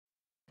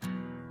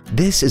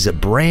This is a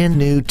brand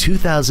new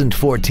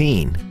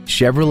 2014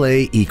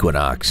 Chevrolet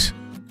Equinox.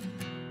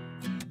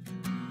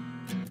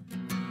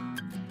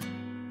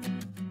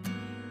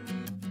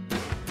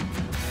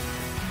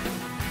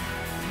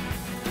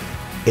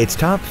 Its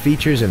top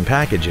features and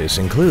packages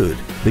include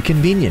the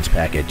convenience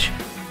package,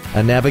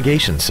 a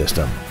navigation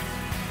system,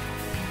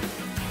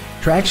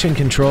 traction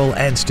control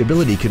and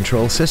stability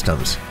control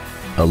systems,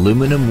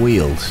 aluminum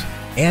wheels,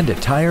 and a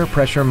tire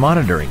pressure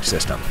monitoring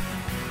system.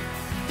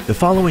 The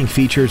following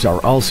features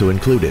are also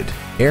included: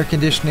 air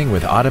conditioning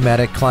with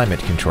automatic climate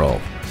control,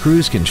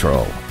 cruise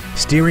control,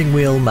 steering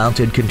wheel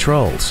mounted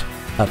controls,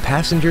 a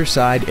passenger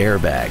side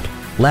airbag,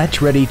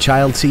 latch-ready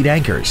child seat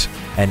anchors,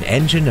 an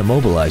engine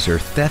immobilizer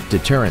theft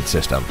deterrent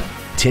system,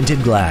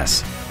 tinted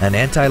glass, an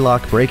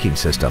anti-lock braking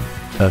system,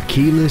 a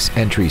keyless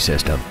entry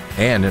system,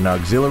 and an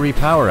auxiliary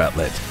power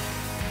outlet.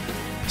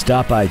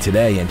 Stop by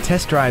today and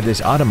test drive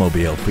this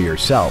automobile for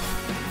yourself.